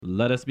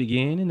Let us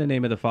begin in the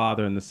name of the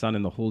Father, and the Son,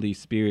 and the Holy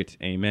Spirit.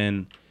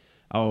 Amen.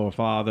 Our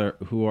Father,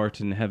 who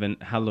art in heaven,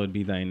 hallowed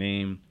be thy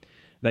name.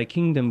 Thy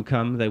kingdom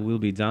come, thy will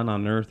be done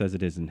on earth as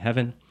it is in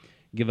heaven.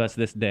 Give us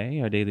this day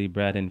our daily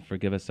bread, and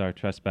forgive us our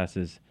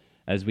trespasses,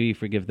 as we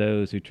forgive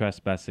those who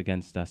trespass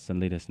against us.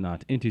 And lead us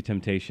not into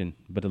temptation,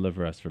 but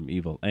deliver us from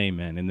evil.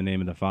 Amen. In the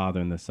name of the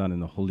Father, and the Son,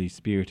 and the Holy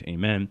Spirit.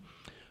 Amen.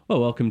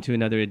 Well, welcome to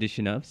another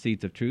edition of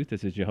Seeds of Truth.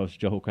 This is your host,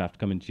 Joe Craft,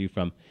 coming to you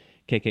from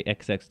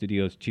KKXX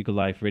Studios, Chico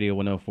Life Radio,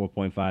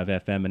 104.5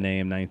 FM and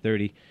AM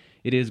 930.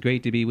 It is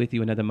great to be with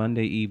you another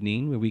Monday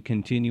evening where we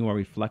continue our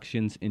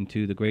reflections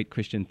into the great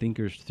Christian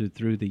thinkers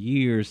through the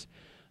years.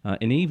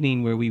 An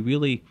evening where we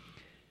really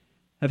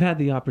have had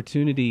the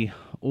opportunity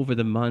over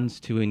the months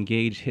to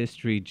engage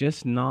history,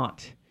 just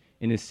not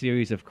in a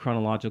series of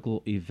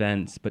chronological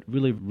events, but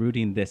really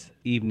rooting this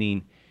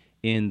evening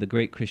in the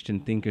great Christian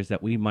thinkers,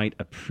 that we might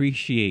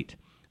appreciate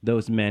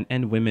those men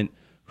and women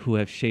who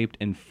have shaped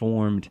and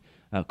formed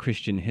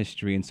Christian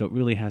history. And so it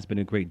really has been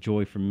a great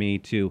joy for me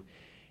to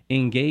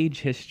engage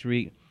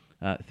history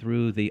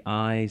through the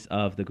eyes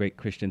of the great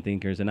Christian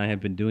thinkers. And I have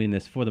been doing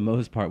this for the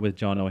most part with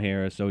John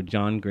O'Hara. So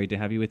John, great to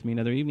have you with me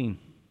another evening.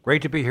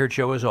 Great to be here,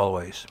 Joe, as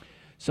always.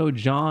 So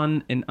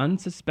John, an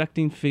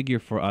unsuspecting figure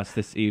for us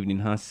this evening,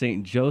 huh?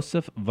 St.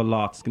 Joseph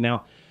Volotsky.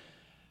 Now,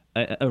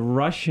 a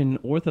Russian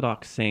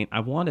Orthodox saint. I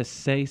want to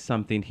say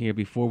something here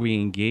before we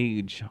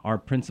engage our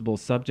principal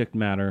subject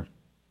matter.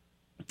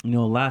 You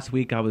know, last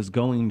week I was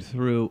going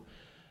through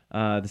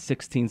the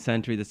 16th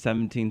century, the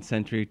 17th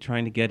century,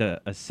 trying to get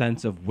a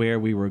sense of where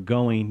we were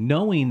going,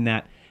 knowing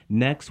that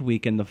next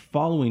week and the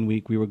following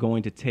week we were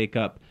going to take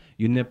up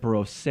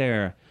Junipero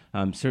Serre.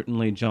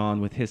 Certainly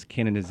John, with his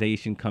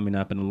canonization coming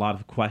up, and a lot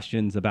of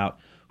questions about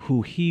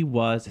who he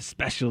was,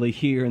 especially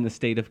here in the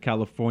state of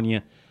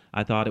California,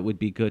 I thought it would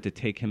be good to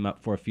take him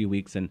up for a few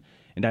weeks, and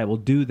I will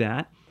do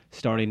that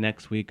starting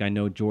next week. I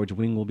know George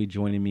Wing will be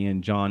joining me,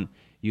 and John,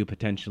 you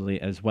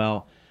potentially as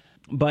well.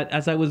 But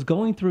as I was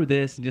going through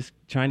this and just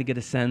trying to get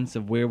a sense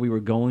of where we were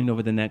going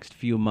over the next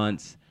few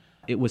months,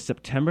 it was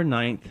September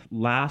 9th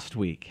last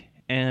week,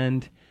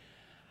 and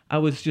I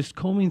was just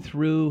combing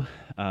through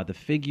the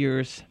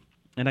figures,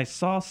 and I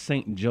saw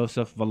St.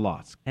 Joseph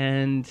Volotsky.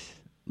 And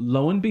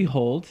lo and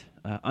behold,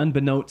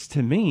 unbeknownst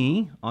to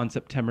me, on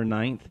September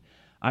 9th,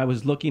 I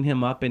was looking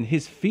him up, and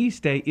his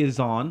feast day is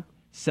on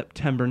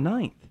September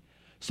 9th.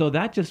 So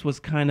that just was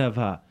kind of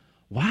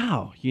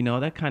wow, you know,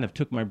 that kind of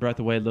took my breath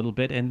away a little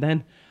bit. And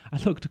then I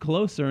looked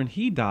closer, and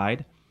he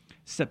died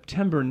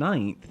September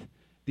 9th,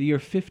 the year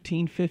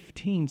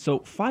 1515. So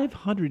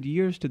 500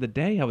 years to the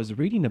day I was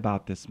reading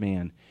about this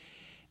man.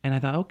 And I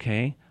thought,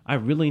 okay, I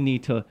really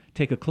need to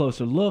take a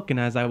closer look. And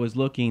as I was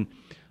looking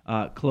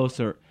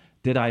closer,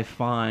 did I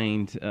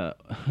find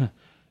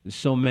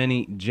so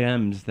many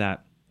gems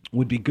that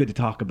would be good to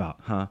talk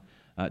about, huh?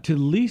 To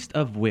the least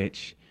of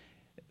which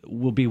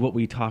will be what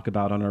we talk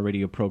about on our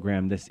radio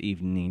program this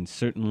evening.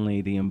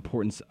 Certainly the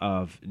importance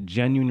of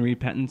genuine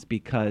repentance,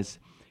 because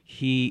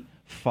he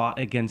fought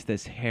against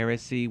this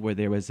heresy where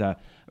there was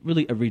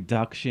really a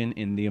reduction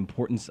in the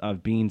importance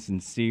of being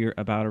sincere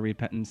about our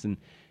repentance,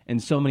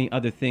 and so many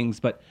other things.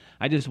 But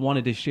I just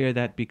wanted to share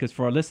that because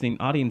for our listening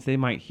audience, they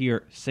might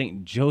hear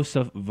St.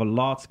 Joseph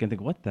Volotsky and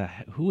think,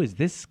 who is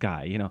this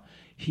guy? You know,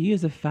 he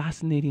is a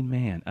fascinating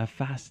man, a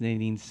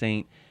fascinating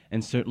saint,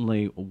 and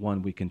certainly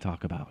one we can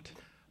talk about.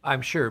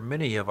 I'm sure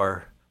many of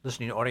our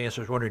listening audience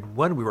was wondering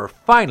when we were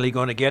finally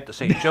going to get to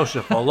St.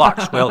 Joseph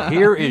Volotsky. Well,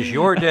 here is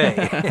your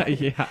day.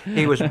 Yeah.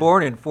 He was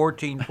born in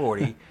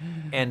 1440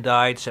 and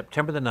died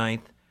September the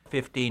 9th,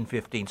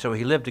 1515. So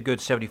he lived a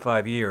good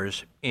 75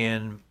 years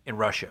in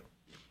Russia.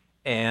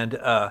 And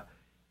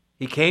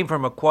he came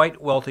from a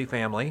quite wealthy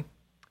family,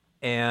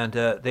 and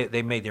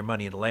they made their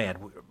money in land,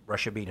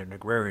 Russia being an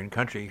agrarian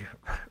country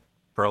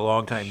for a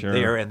long time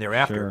there and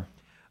thereafter. Sure.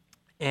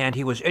 And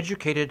he was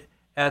educated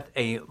at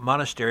a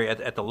monastery,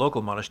 at the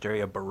local monastery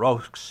of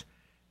Borovsk.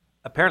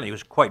 Apparently he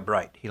was quite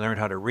bright. He learned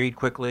how to read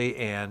quickly,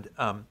 and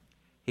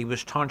he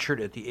was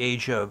tonsured at the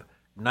age of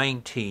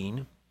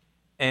 19.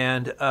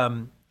 And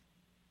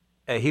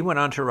he went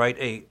on to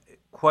write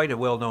quite a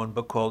well-known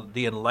book called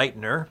The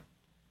Enlightener.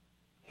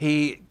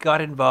 He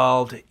got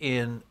involved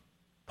in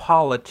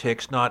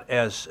politics, not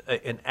as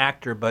an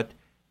actor, but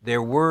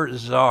there were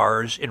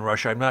czars in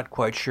Russia. I'm not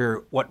quite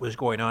sure what was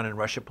going on in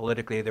Russia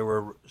politically. There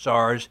were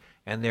czars,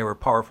 and there were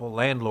powerful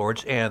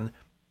landlords, and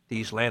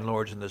these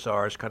landlords and the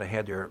czars kind of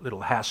had their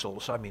little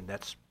hassles. I mean,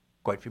 that's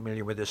quite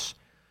familiar with this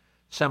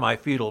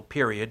semi-feudal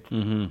period.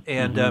 Mm-hmm.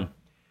 And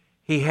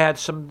he had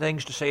some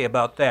things to say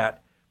about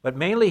that, but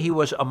mainly he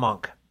was a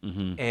monk,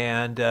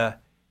 and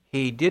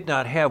he did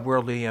not have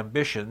worldly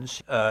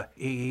ambitions.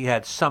 He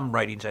had some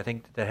writings, I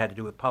think, that had to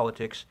do with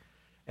politics,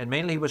 and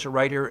mainly he was a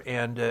writer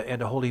and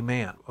a holy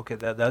man. Okay,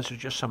 those are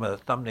just some of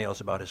the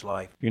thumbnails about his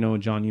life. You know,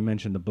 John, you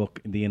mentioned the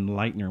book, The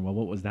Enlightener. Well,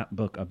 what was that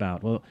book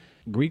about? Well,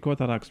 Greek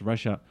Orthodox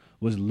Russia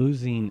was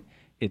losing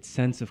its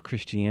sense of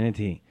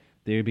Christianity.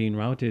 They were being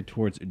routed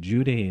towards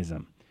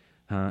Judaism.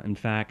 In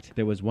fact,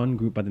 there was one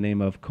group by the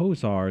name of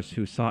Khazars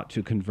who sought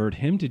to convert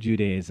him to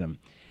Judaism.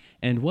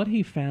 And what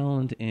he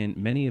found in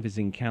many of his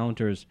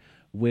encounters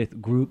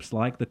with groups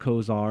like the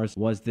Khazars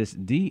was this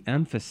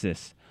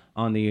de-emphasis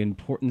on the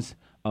importance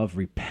of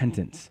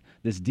repentance,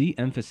 this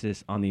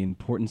de-emphasis on the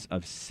importance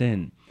of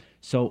sin.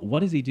 So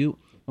what does he do?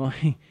 Well,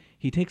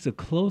 he takes a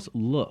close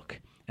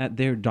look at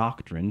their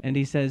doctrine, and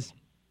he says,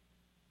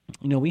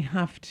 we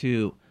have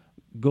to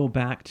go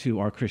back to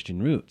our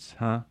Christian roots,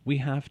 huh? We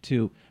have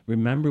to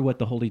remember what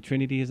the Holy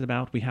Trinity is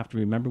about. We have to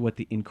remember what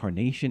the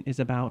Incarnation is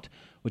about,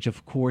 which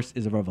of course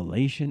is a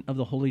revelation of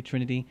the Holy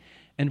Trinity.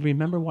 And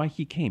remember why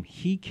he came.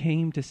 He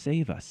came to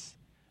save us.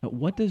 Now,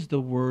 what does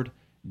the word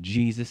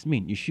Jesus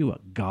mean? Yeshua,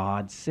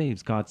 God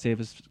saves. God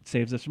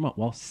saves us from what?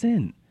 Well,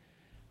 sin,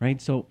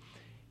 right? So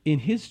in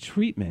his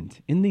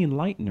treatment, in the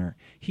Enlightener,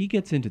 he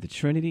gets into the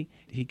Trinity,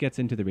 he gets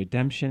into the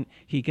redemption,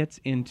 he gets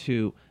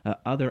into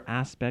other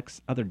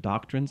aspects, other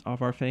doctrines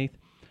of our faith.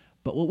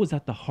 But what was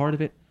at the heart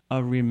of it?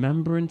 A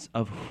remembrance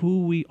of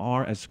who we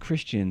are as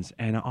Christians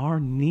and our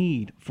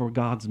need for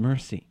God's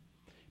mercy.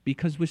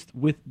 Because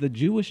with the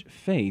Jewish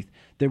faith,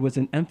 there was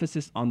an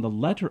emphasis on the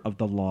letter of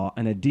the law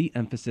and a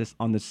de-emphasis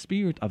on the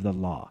spirit of the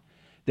law.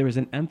 There is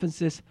an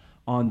emphasis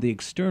on the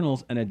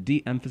externals and a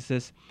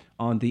de-emphasis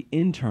on the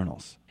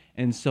internals.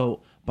 And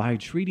so by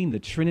treating the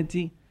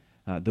Trinity,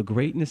 the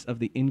greatness of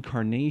the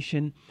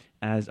Incarnation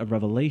as a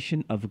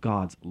revelation of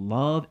God's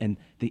love and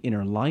the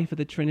inner life of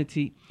the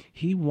Trinity,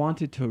 he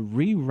wanted to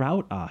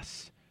reroute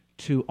us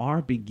to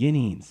our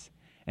beginnings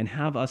and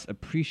have us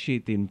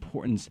appreciate the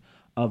importance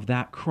of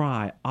that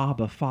cry,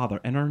 Abba, Father,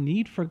 and our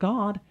need for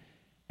God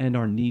and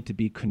our need to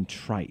be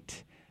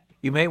contrite.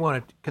 You may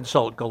want to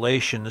consult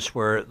Galatians,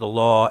 where the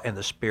law and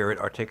the Spirit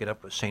are taken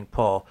up with St.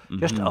 Paul.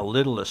 Just a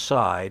little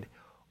aside,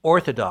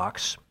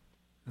 Orthodox,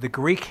 the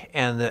Greek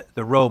and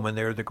the Roman,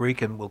 they're the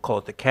Greek and we'll call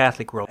it the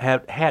Catholic world,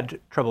 had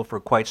trouble for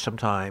quite some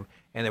time,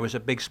 and there was a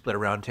big split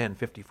around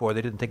 1054.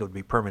 They didn't think it would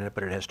be permanent,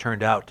 but it has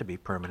turned out to be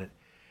permanent.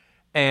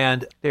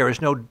 And there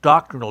is no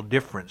doctrinal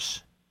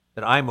difference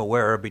that I'm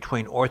aware of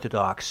between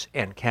Orthodox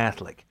and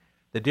Catholic.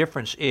 The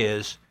difference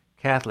is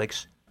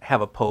Catholics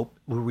have a pope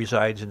who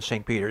resides in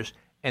St. Peter's,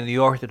 and the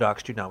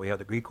Orthodox do not. We have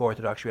the Greek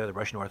Orthodox, we have the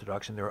Russian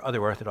Orthodox, and there are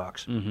other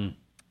Orthodox. And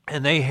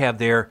they have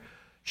their,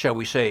 shall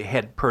we say,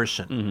 head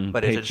person,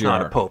 but it's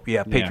not a pope.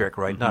 Yeah, patriarch,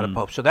 right, not a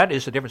pope. So that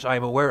is the difference. I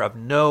am aware of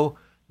no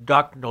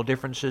doctrinal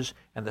differences,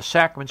 and the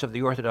sacraments of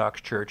the Orthodox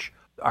Church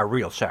are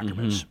real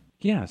sacraments.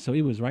 Yeah, so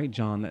he was right,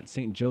 John, that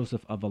St.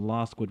 Joseph of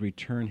Volosque would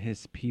return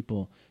his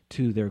people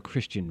to their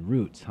Christian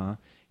roots, huh?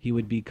 He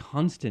would be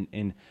constant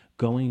in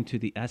going to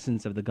the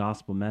essence of the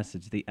gospel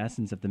message, the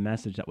essence of the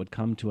message that would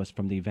come to us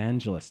from the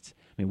evangelists.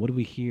 I mean, what do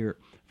we hear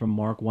from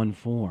Mark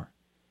 1:4?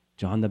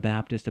 John the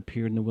Baptist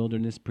appeared in the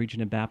wilderness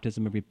preaching a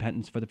baptism of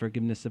repentance for the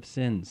forgiveness of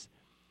sins.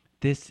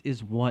 This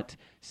is what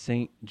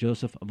St.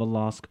 Joseph of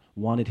Volosque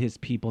wanted his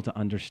people to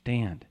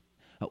understand.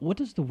 What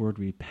does the word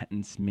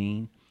repentance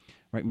mean?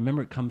 Right,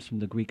 remember, it comes from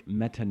the Greek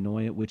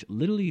metanoia, which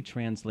literally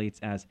translates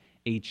as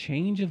a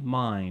change of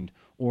mind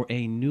or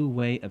a new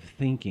way of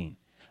thinking,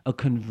 a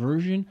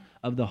conversion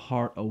of the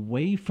heart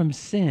away from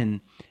sin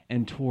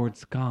and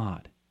towards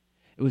God.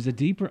 It was a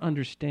deeper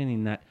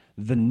understanding that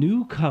the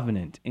new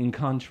covenant, in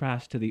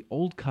contrast to the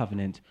old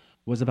covenant,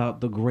 was about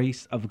the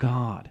grace of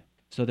God.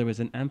 So there was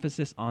an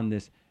emphasis on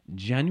this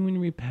genuine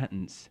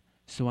repentance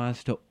so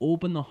as to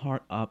open the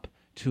heart up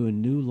to a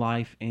new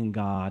life in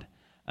God,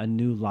 a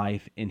new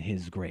life in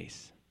his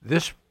grace.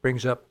 This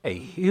brings up a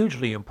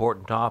hugely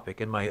important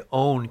topic in my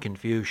own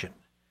confusion,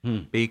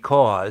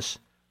 because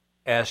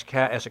as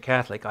a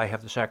Catholic, I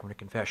have the sacrament of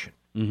confession.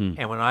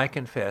 And when I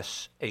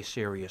confess a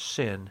serious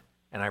sin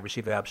and I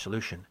receive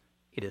absolution,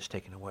 it is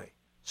taken away.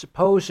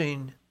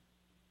 Supposing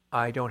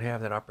I don't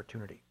have that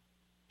opportunity,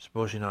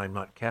 supposing I'm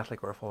not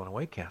Catholic or a fallen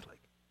away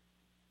Catholic,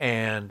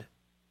 and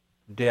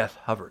death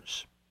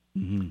hovers,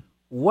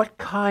 what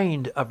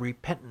kind of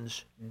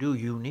repentance do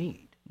you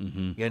need?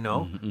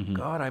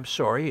 God, I'm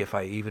sorry if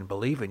I even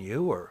believe in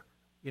you, or,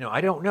 I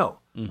don't know.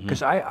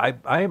 Because I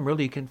am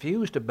really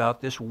confused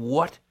about this.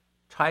 What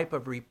type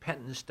of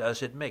repentance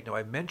does it make? Now,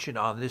 I mentioned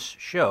on this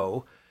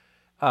show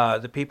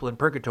the people in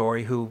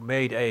purgatory who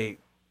made a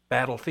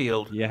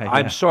battlefield,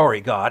 I'm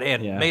sorry, God,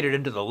 and made it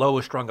into the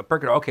lowest rung of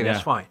purgatory. Okay,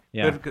 that's fine.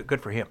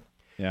 Good for him.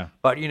 Yeah.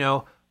 But,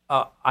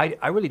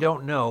 I really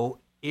don't know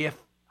if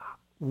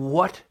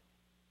what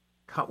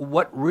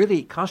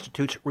really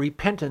constitutes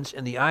repentance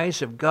in the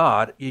eyes of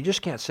God. You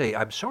just can't say,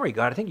 I'm sorry,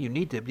 God. I think you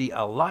need to be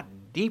a lot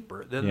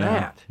deeper than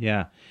that.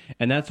 Yeah,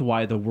 and that's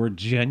why the word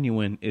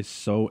genuine is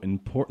so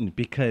important,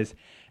 because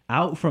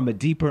out from a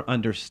deeper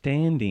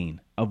understanding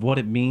of what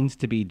it means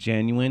to be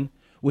genuine,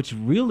 which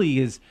really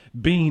is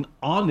being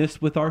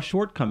honest with our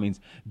shortcomings,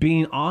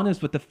 being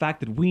honest with the fact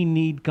that we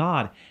need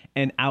God,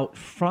 and out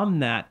from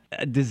that,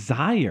 a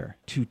desire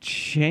to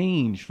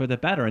change for the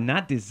better. And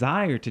that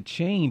desire to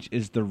change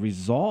is the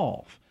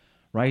resolve,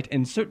 right?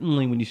 And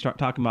certainly when you start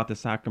talking about the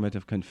sacrament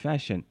of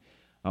confession,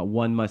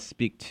 one must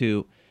speak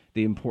to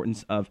the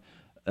importance of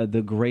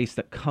the grace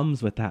that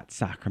comes with that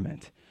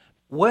sacrament.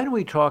 When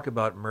we talk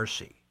about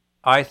mercy,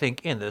 I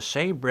think in the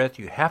same breath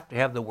you have to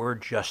have the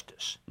word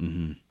justice,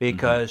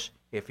 because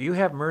If you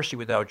have mercy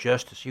without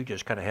justice, you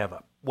just kind of have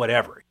a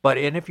whatever.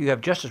 And if you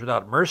have justice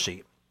without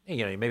mercy,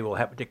 you maybe we'll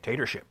have a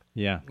dictatorship.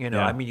 Yeah.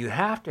 I mean, you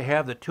have to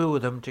have the two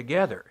of them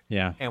together.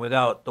 Yeah. And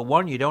without the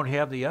one, you don't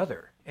have the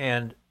other.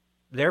 And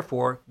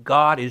therefore,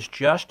 God is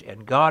just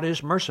and God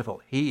is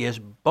merciful. He is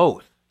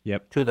both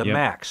to the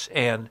max.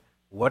 And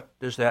what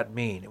does that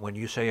mean? When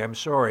you say, I'm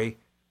sorry,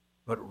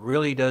 what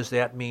really does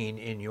that mean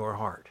in your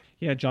heart?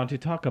 Yeah, John, to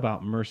talk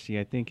about mercy,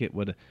 I think it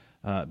would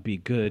be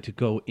good to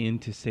go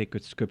into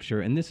sacred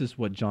scripture. And this is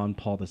what John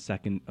Paul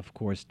II, of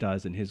course,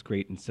 does in his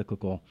great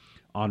encyclical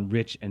on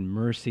rich and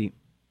mercy.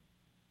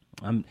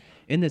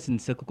 In this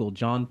encyclical,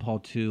 John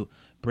Paul II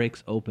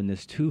breaks open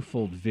this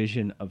twofold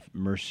vision of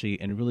mercy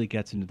and really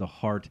gets into the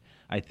heart,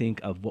 I think,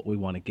 of what we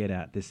want to get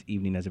at this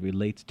evening as it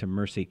relates to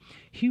mercy.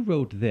 He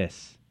wrote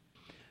this: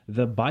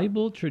 the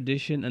Bible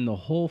tradition and the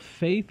whole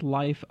faith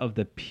life of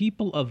the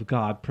people of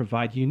God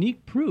provide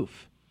unique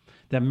proof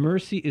that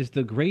mercy is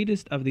the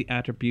greatest of the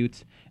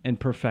attributes and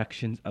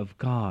perfections of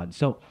God.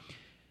 So,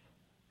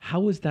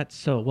 how is that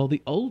so? Well,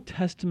 the Old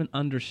Testament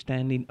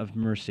understanding of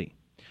mercy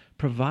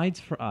provides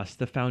for us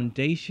the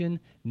foundation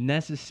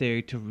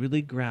necessary to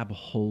really grab a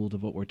hold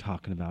of what we're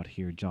talking about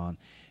here, John.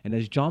 And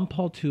as John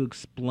Paul II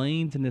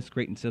explains in this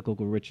great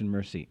encyclical, Rich in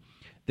Mercy,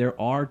 there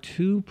are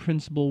two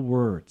principal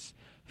words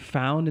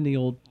found in the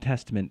Old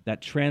Testament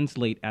that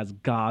translate as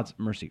God's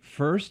mercy.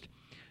 First,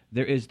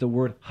 there is the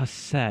word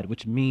hesed,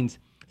 which means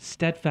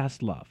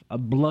steadfast love, a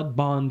blood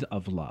bond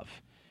of love.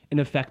 In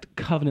effect,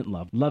 covenant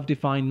love. Love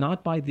defined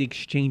not by the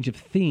exchange of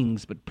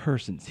things, but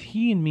persons.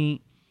 He and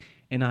me,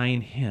 and I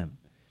and him.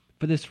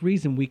 For this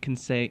reason, we can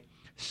say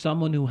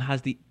someone who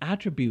has the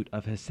attribute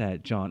of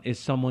hesed, John, is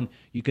someone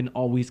you can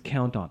always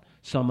count on,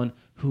 someone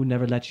who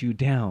never lets you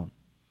down.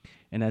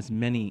 And as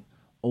many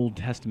Old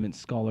Testament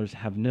scholars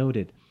have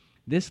noted,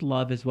 this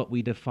love is what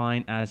we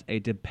define as a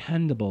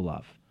dependable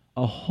love,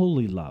 a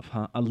holy love,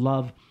 a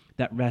love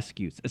that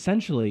rescues.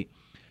 Essentially,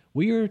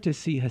 we are to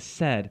see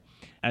hesed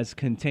as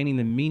containing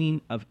the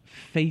meaning of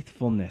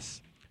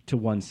faithfulness to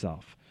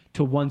oneself,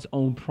 to one's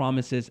own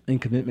promises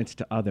and commitments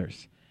to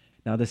others.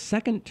 Now, the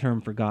second term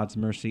for God's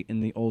mercy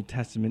in the Old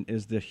Testament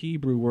is the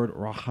Hebrew word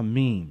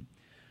rahamim.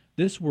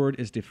 This word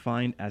is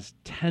defined as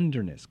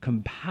tenderness,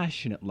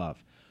 compassionate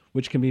love,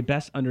 which can be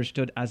best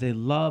understood as a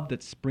love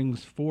that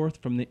springs forth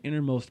from the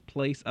innermost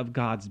place of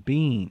God's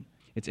being.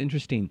 It's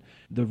interesting.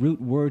 The root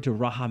word to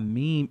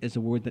rahamim is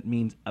a word that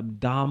means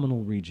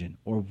abdominal region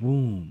or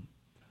womb.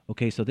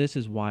 Okay, so this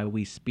is why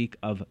we speak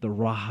of the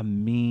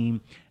rahamim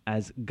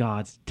as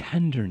God's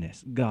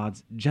tenderness,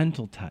 God's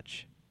gentle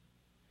touch.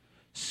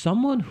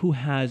 Someone who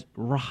has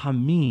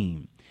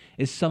rahamim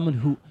is someone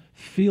who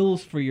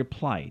feels for your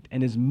plight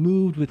and is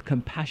moved with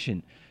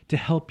compassion to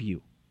help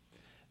you.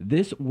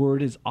 This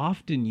word is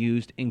often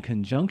used in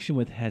conjunction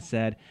with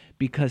hesed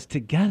because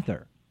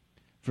together,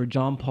 for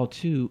John Paul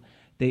II,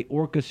 they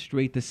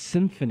orchestrate the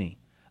symphony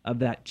of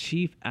that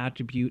chief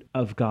attribute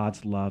of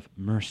God's love,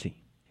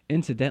 mercy.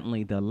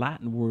 Incidentally, the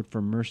Latin word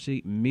for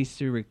mercy,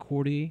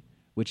 misericordiae,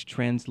 which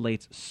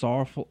translates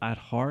sorrowful at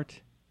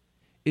heart,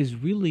 is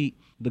really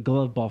the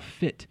glove ball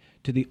fit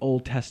to the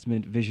Old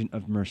Testament vision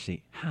of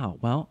mercy. How?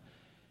 Well,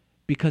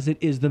 because it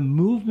is the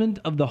movement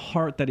of the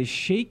heart that is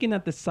shaken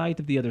at the sight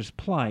of the other's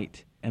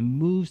plight and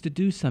moves to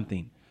do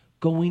something,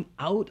 going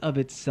out of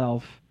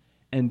itself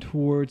and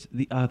towards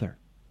the other.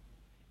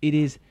 It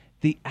is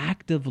the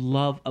active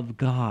love of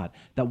God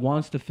that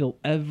wants to fill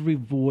every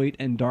void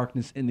and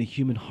darkness in the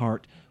human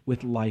heart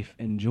with life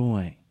and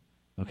joy.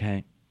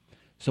 Okay?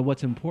 So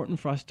what's important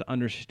for us to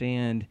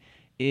understand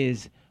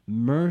is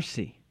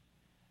mercy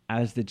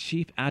as the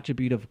chief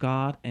attribute of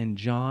God, and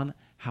John,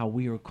 how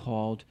we are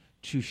called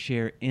to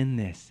share in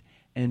this.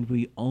 And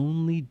we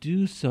only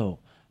do so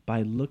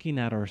by looking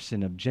at our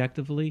sin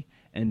objectively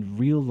and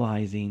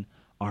realizing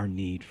our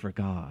need for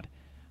God.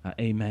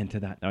 Amen to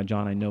that. Now,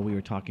 John, I know we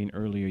were talking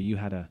earlier. You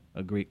had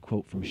a great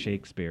quote from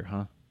Shakespeare,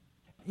 huh?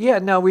 Yeah,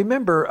 now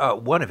remember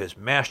one of his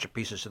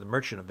masterpieces, The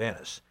Merchant of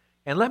Venice.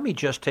 And let me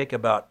just take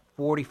about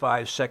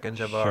 45 seconds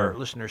of our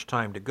listeners'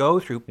 time to go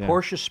through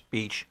Portia's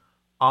speech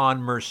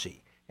on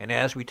mercy. And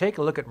as we take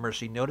a look at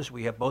mercy, notice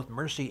we have both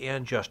mercy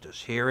and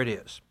justice. Here it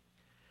is.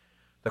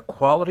 The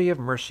quality of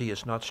mercy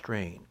is not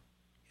strained.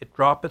 It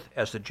droppeth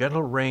as the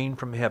gentle rain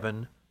from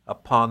heaven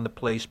upon the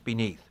place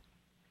beneath.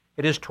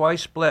 It is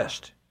twice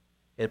blessed.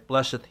 It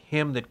blesseth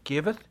him that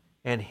giveth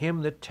and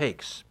him that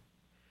takes.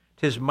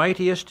 'Tis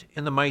mightiest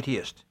in the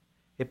mightiest.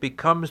 It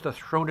becomes the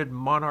throned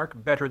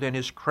monarch better than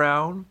his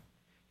crown.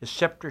 His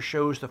scepter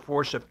shows the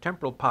force of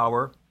temporal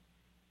power,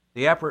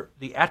 the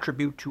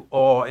attribute to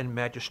awe and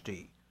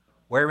majesty,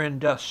 wherein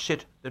doth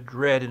sit the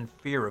dread and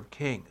fear of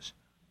kings.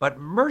 But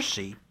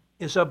mercy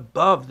is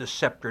above the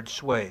sceptred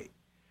sway.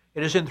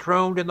 It is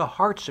enthroned in the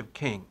hearts of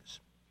kings.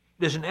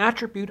 It is an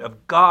attribute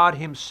of God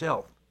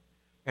himself.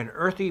 An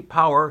earthly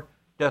power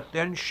doth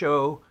then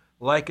show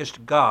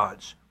likest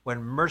God's,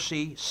 when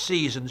mercy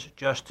seasons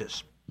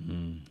justice.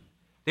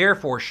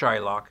 Therefore,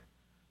 Shylock,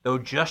 though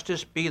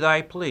justice be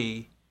thy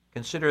plea,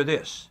 consider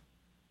this,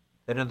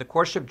 that in the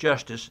course of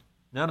justice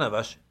none of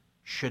us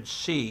should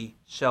see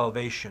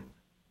salvation.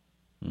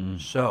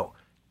 So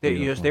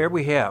there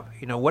we have,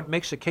 what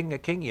makes a king a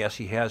king? Yes,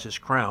 he has his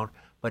crown,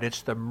 but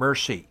it's the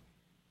mercy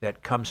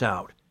that comes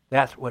out.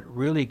 That's what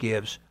really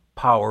gives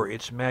power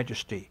its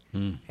majesty.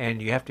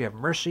 And you have to have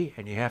mercy,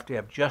 and you have to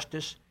have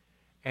justice,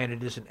 and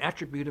it is an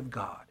attribute of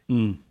God.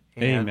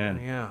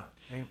 Amen. Yeah.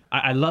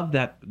 I love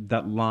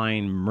that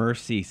line,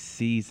 mercy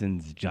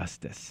seasons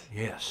justice.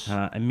 Yes.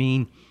 I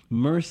mean,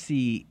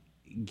 mercy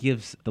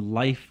gives the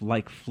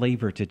life-like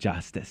flavor to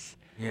justice.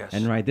 Yes.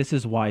 And right, this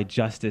is why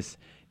justice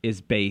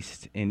is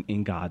based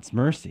in God's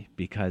mercy,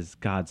 because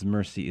God's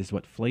mercy is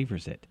what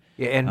flavors it.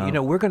 Yeah,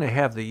 and we're going to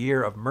have the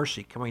year of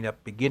mercy coming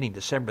up beginning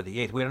December the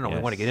 8th. We don't know if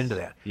we want to get into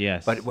that.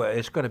 Yes. But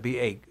it's going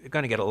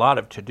to get a lot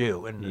of to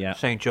do. And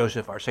St.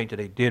 Joseph, our saint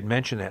today, did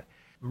mention that.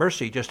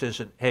 Mercy just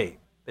isn't, hey,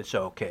 it's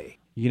okay.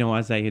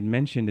 As I had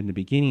mentioned in the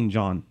beginning,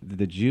 John,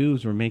 the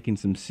Jews were making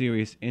some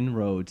serious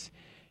inroads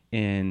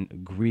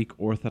in Greek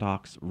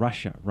Orthodox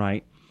Russia,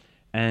 right?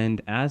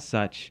 And as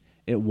such,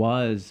 it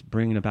was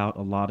bringing about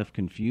a lot of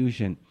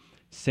confusion.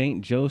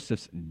 St.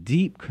 Joseph's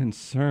deep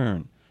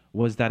concern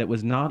was that it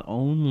was not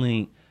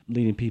only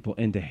leading people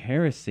into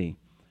heresy,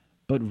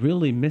 but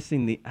really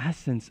missing the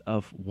essence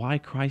of why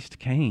Christ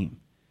came,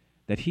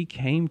 that he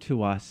came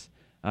to us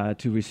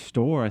to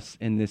restore us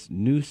in this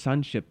new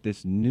sonship,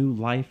 this new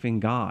life in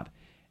God.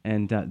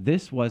 And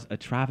this was a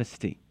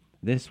travesty.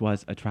 This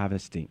was a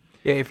travesty.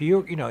 Yeah,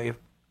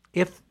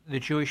 if the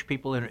Jewish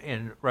people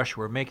in Russia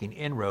were making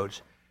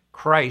inroads,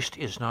 Christ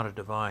is not a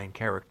divine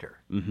character.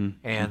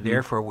 And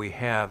therefore we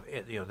have,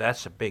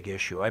 that's a big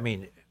issue. I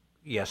mean,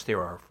 yes, there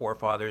are our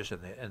forefathers,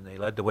 and they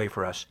led the way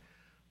for us.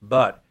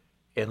 But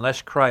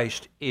unless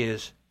Christ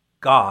is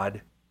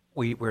God,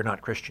 we're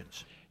not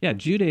Christians. Yeah,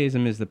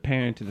 Judaism is the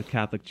parent to the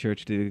Catholic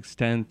Church to the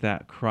extent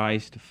that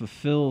Christ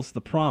fulfills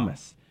the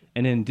promise,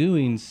 and in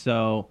doing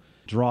so,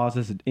 draws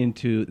us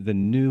into the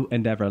new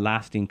and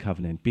everlasting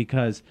covenant,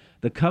 because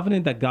the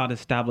covenant that God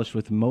established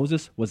with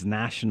Moses was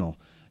national.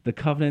 The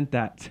covenant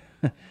that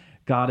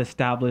God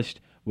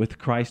established with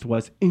Christ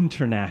was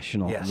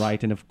international, yes.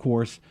 right? And of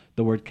course,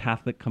 the word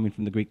Catholic, coming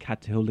from the Greek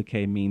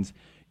katholike, means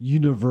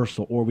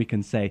universal, or we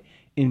can say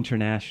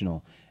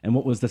international. And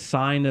what was the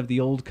sign of the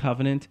old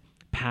covenant?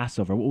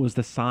 Passover. What was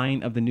the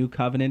sign of the new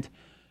covenant?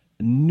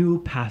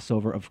 New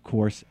Passover, of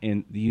course,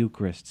 in the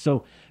Eucharist.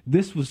 So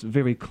this was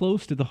very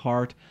close to the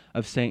heart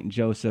of St.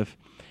 Joseph.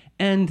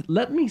 And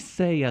let me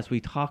say, as we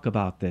talk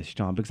about this,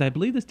 John, because I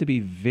believe this to be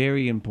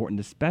very important,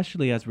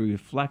 especially as we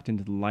reflect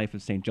into the life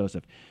of St.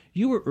 Joseph.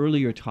 You were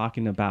earlier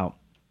talking about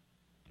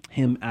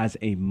him as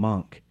a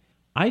monk.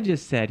 I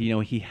just said,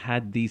 he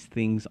had these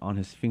things on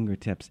his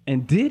fingertips.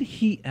 And did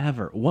he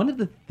ever? One of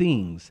the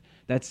things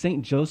that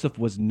St. Joseph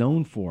was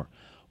known for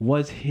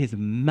was his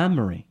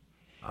memory.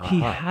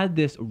 He had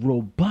this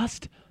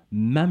robust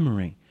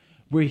memory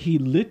where he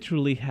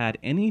literally had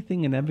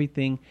anything and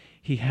everything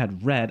he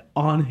had read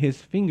on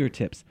his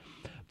fingertips.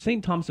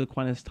 St. Thomas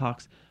Aquinas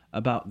talks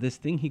about this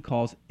thing he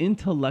calls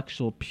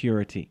intellectual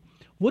purity.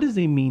 What does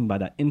he mean by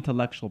that,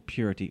 intellectual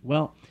purity?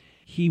 Well,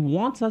 he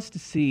wants us to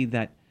see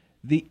that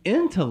the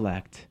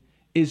intellect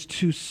is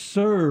to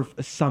serve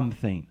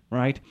something,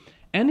 right?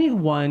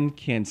 Anyone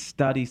can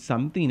study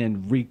something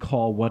and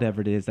recall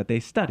whatever it is that they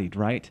studied,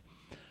 right?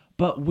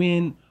 But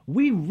when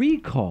we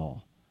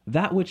recall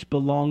that which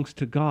belongs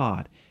to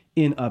God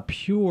in a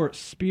pure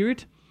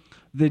spirit,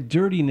 the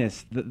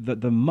dirtiness,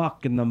 the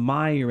muck and the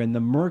mire and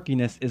the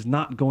murkiness is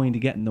not going to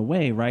get in the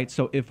way, right?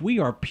 So if we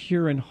are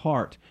pure in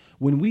heart,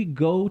 when we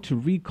go to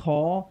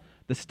recall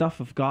the stuff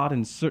of God,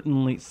 and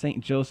certainly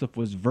St. Joseph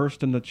was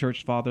versed in the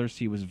church fathers,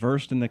 he was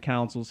versed in the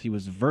councils, he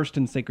was versed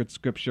in sacred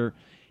scripture,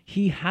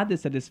 he had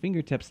this at his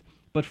fingertips,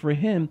 but for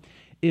him,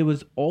 it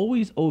was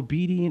always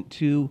obedient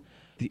to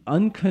the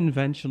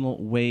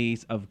unconventional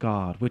ways of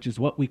God, which is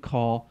what we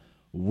call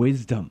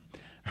wisdom,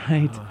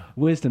 right?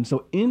 Wisdom.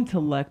 So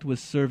intellect was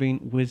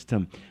serving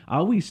wisdom. I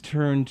always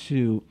turn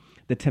to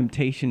the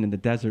temptation in the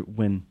desert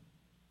when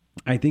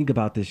I think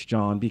about this,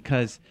 John,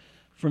 because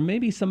for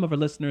maybe some of our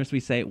listeners,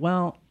 we say,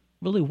 well,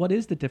 really, what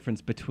is the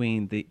difference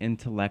between the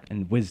intellect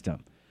and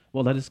wisdom?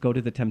 Well, let us go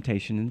to the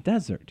temptation in the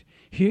desert.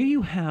 Here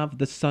you have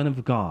the Son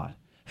of God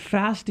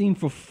fasting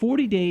for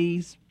 40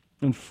 days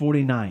and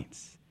 40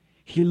 nights.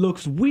 He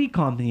looks weak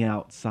on the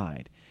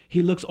outside.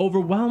 He looks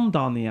overwhelmed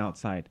on the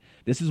outside.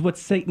 This is what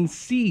Satan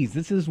sees.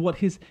 This is what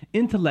his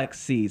intellect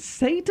sees.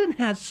 Satan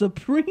has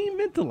supreme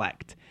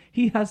intellect.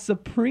 He has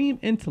supreme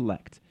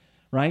intellect,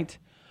 right?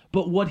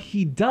 But what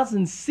he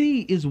doesn't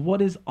see is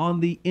what is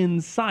on the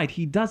inside.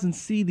 He doesn't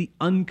see the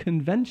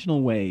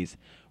unconventional ways,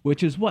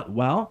 which is what?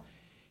 Well,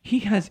 he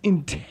has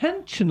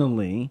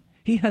intentionally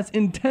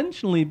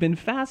been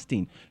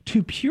fasting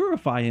to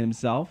purify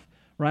himself,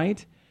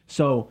 right?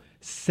 So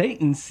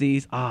Satan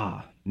sees,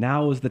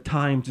 now is the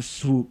time to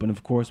swoop. And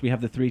of course, we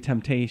have the three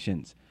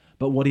temptations.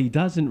 But what he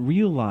doesn't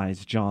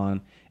realize,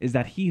 John, is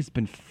that he's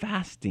been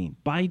fasting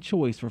by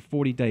choice for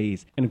 40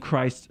 days. And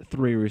Christ's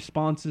three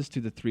responses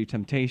to the three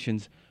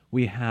temptations,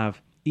 we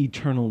have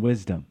eternal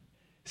wisdom.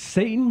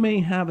 Satan may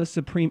have a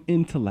supreme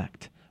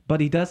intellect, but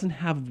he doesn't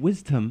have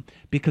wisdom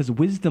because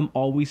wisdom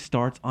always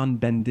starts on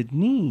bended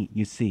knee,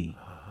 you see.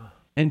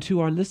 And to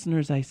our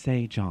listeners, I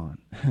say, John,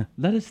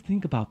 let us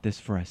think about this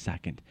for a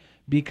second,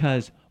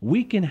 because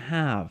we can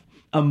have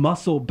a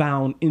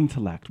muscle-bound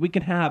intellect. We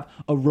can have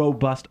a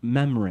robust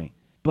memory.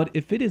 But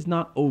if it is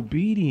not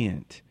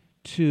obedient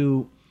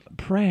to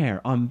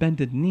prayer on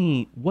bended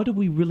knee, what do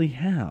we really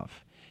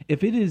have?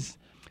 If it is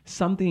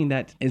something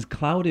that is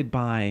clouded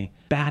by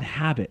bad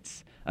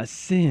habits, a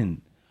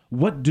sin,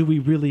 what do we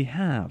really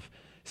have?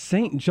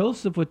 Saint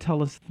Joseph would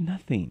tell us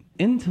nothing.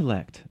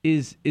 Intellect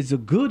is a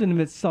good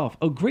in itself,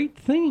 a great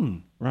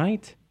thing,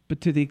 right?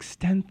 But to the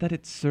extent that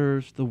it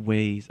serves the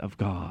ways of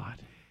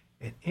God.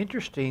 An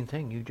interesting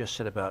thing you just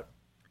said about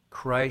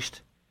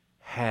Christ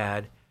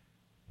had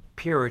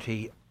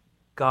purity,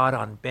 God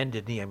on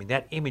bended knee. I mean,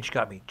 that image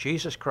got me.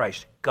 Jesus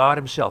Christ, God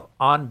himself,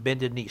 on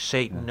bended knee.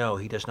 Satan, no,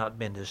 he does not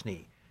bend his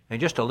knee. And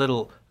just a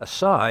little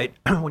aside,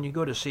 when you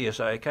go to see a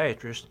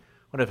psychiatrist,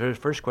 one of his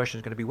first questions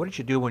is going to be, what did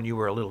you do when you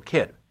were a little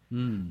kid?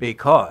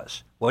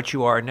 Because what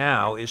you are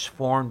now is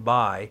formed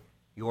by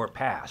your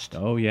past.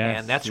 Oh, yes.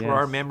 And that's where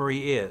our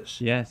memory is.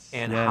 Yes.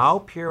 And yes. how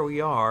pure we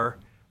are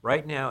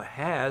right now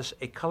has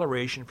a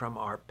coloration from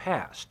our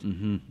past.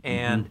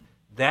 And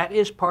that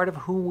is part of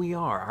who we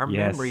are. Our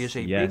memory is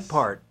a big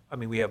part. I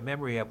mean, we have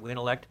memory, we have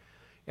intellect,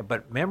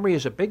 but memory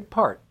is a big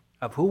part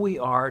of who we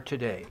are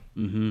today.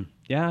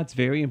 Yeah, it's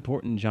very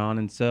important, John.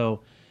 And so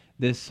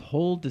this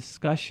whole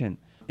discussion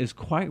is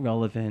quite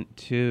relevant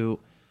to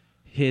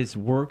his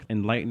work,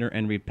 Enlightener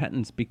and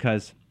Repentance,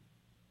 because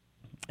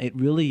it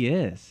really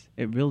is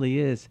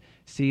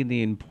seeing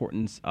the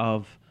importance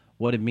of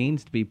what it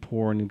means to be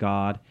poor in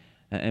God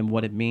and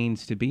what it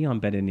means to be on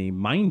bended knee,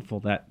 mindful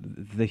that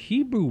the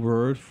Hebrew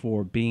word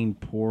for being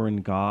poor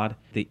in God,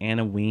 the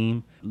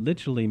anawim,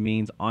 literally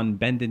means on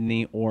bended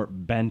knee or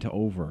bent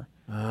over.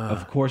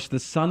 Of course, the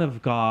Son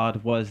of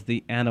God was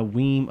the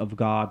anawim of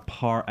God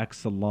par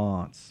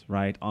excellence,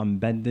 right? On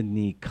bended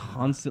knee,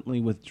 constantly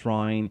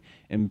withdrawing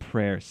in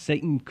prayer.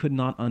 Satan could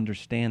not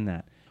understand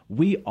that.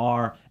 We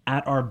are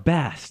at our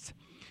best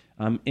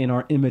in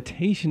our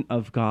imitation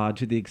of God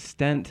to the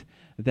extent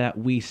that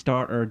we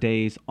start our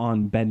days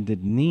on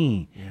bended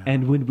knee. Yeah.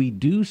 And when we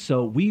do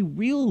so, we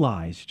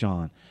realize,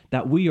 John,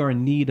 that we are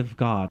in need of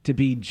God, to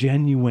be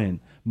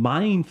genuine,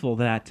 mindful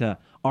that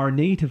our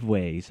native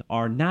ways,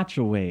 our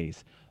natural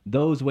ways,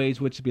 those ways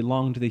which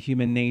belong to the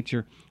human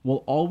nature,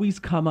 will always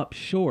come up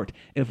short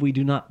if we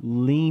do not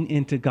lean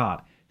into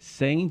God.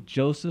 Saint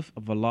Joseph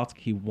of Volotsk,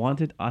 he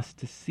wanted us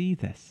to see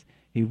this.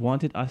 He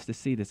wanted us to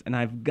see this. And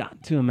I've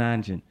got to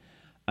imagine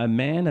a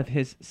man of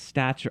his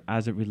stature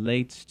as it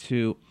relates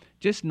to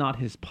just not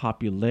his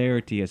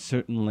popularity, as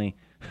certainly,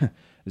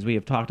 as we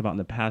have talked about in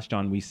the past,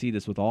 John, we see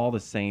this with all the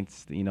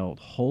saints,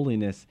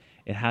 holiness,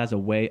 it has a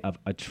way of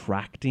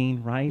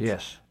attracting, right?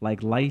 Yes.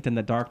 Like light and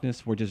the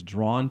darkness, we're just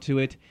drawn to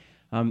it.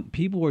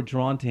 People were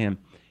drawn to him.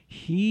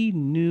 He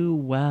knew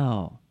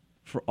well,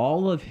 for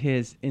all of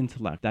his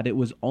intellect, that it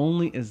was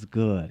only as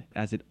good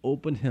as it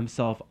opened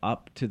himself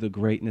up to the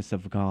greatness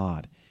of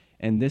God.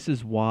 And this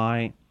is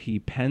why he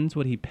pens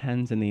what he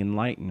pens in the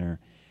Enlightener,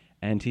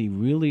 and he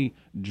really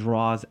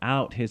draws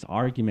out his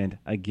argument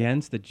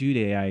against the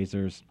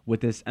Judaizers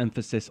with this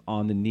emphasis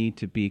on the need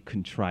to be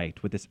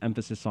contrite, with this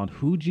emphasis on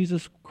who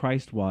Jesus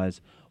Christ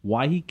was,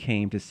 why he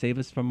came to save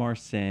us from our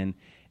sin,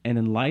 and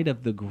in light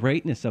of the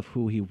greatness of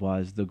who he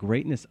was, the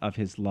greatness of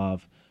his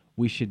love,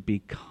 we should be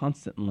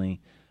constantly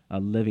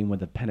living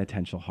with a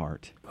penitential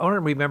heart. I want to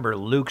remember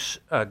Luke's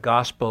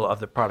Gospel of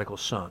the Prodigal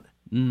Son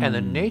and the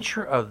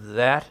nature of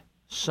that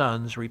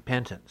son's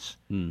repentance.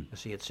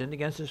 As he had sinned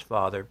against his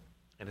father,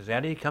 and as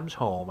Andy comes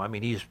home, I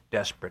mean, he's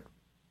desperate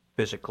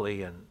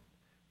physically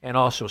and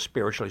also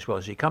spiritually as well.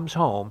 As he comes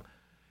home,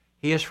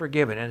 he is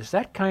forgiven. And it's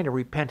that kind of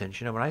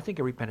repentance. When I think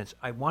of repentance,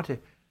 I want to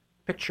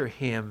picture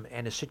him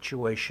and his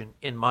situation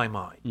in my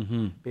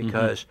mind.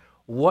 Because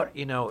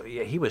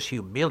he was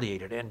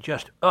humiliated and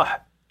just,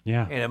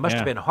 Yeah. And it must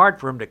have been hard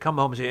for him to come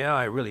home and say,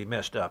 I really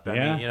messed up.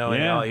 I mean,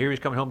 here he's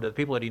coming home to the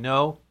people that he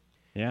know.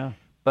 Yeah.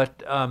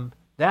 But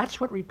that's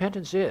what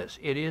repentance is.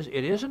 It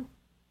isn't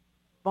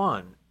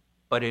fun,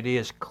 but it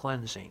is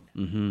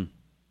cleansing.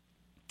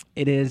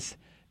 It is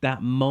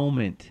that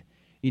moment,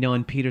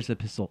 in Peter's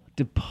epistle,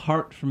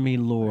 depart from me,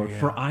 Lord,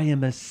 for I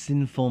am a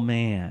sinful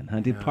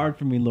man. Depart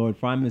from me, Lord,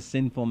 for I'm a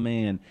sinful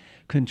man.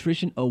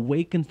 Contrition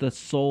awakens the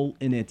soul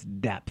in its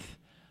depth.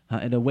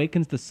 It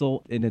awakens the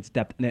soul in its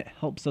depth, and it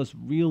helps us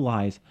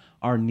realize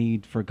our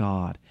need for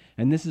God.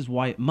 And this is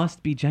why it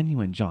must be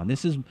genuine, John.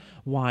 This is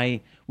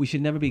why we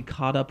should never be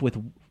caught up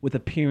with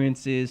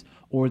appearances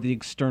or the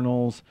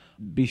externals.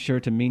 Be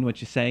sure to mean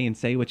what you say and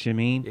say what you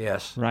mean.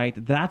 Yes. Right?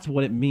 That's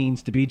what it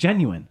means to be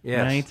genuine.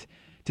 Yes. Right?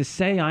 To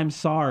say I'm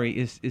sorry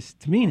is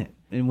to mean it.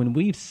 And when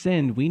we've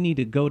sinned, we need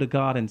to go to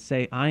God and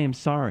say, I am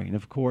sorry. And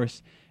of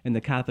course, in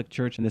the Catholic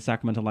Church and the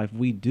sacramental life,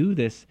 we do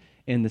this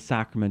in the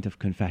sacrament of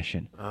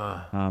confession.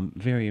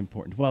 Very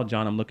important. Well,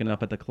 John, I'm looking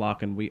up at the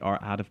clock and we are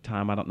out of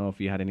time. I don't know if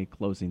you had any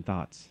closing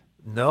thoughts.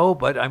 No,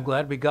 but I'm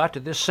glad we got to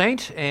this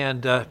saint.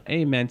 And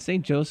Amen.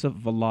 Saint Joseph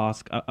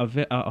Volosk,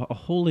 a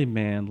holy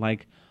man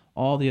like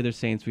all the other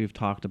saints we've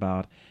talked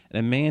about, and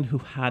a man who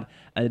had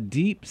a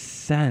deep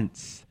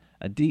sense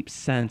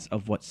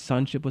of what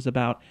sonship was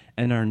about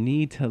and our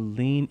need to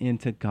lean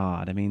into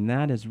God. I mean,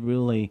 that is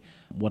really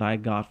what I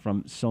got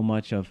from so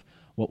much of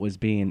what was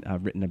being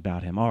written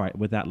about him. All right,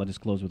 with that, let us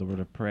close with a word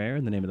of prayer.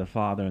 In the name of the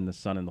Father, and the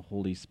Son, and the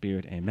Holy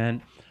Spirit.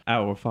 Amen.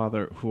 Our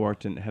Father, who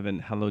art in heaven,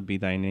 hallowed be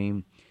thy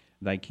name.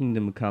 Thy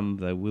kingdom come,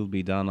 thy will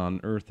be done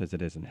on earth as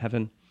it is in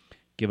heaven.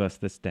 Give us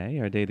this day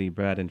our daily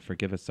bread, and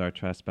forgive us our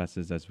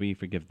trespasses as we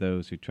forgive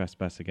those who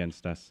trespass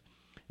against us.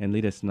 And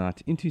lead us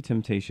not into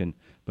temptation,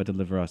 but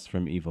deliver us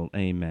from evil.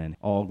 Amen.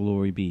 All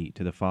glory be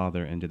to the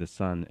Father, and to the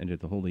Son, and to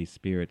the Holy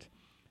Spirit,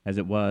 as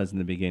it was in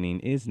the beginning,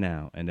 is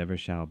now, and ever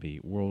shall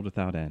be, world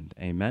without end.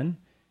 Amen.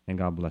 And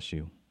God bless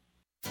you.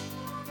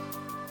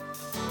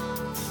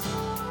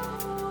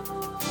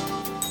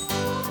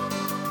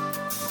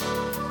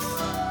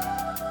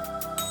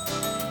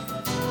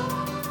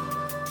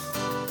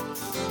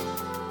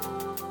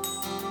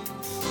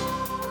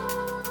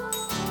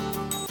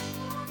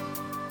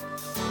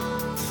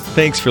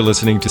 Thanks for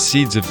listening to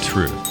Seeds of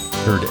Truth,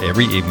 heard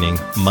every evening,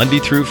 Monday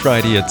through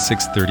Friday at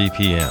 6:30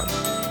 p.m.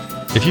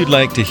 If you'd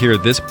like to hear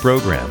this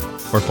program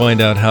or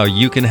find out how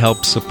you can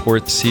help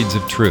support Seeds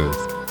of Truth,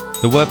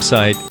 the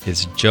website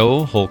is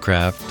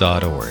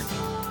joeholcraft.org.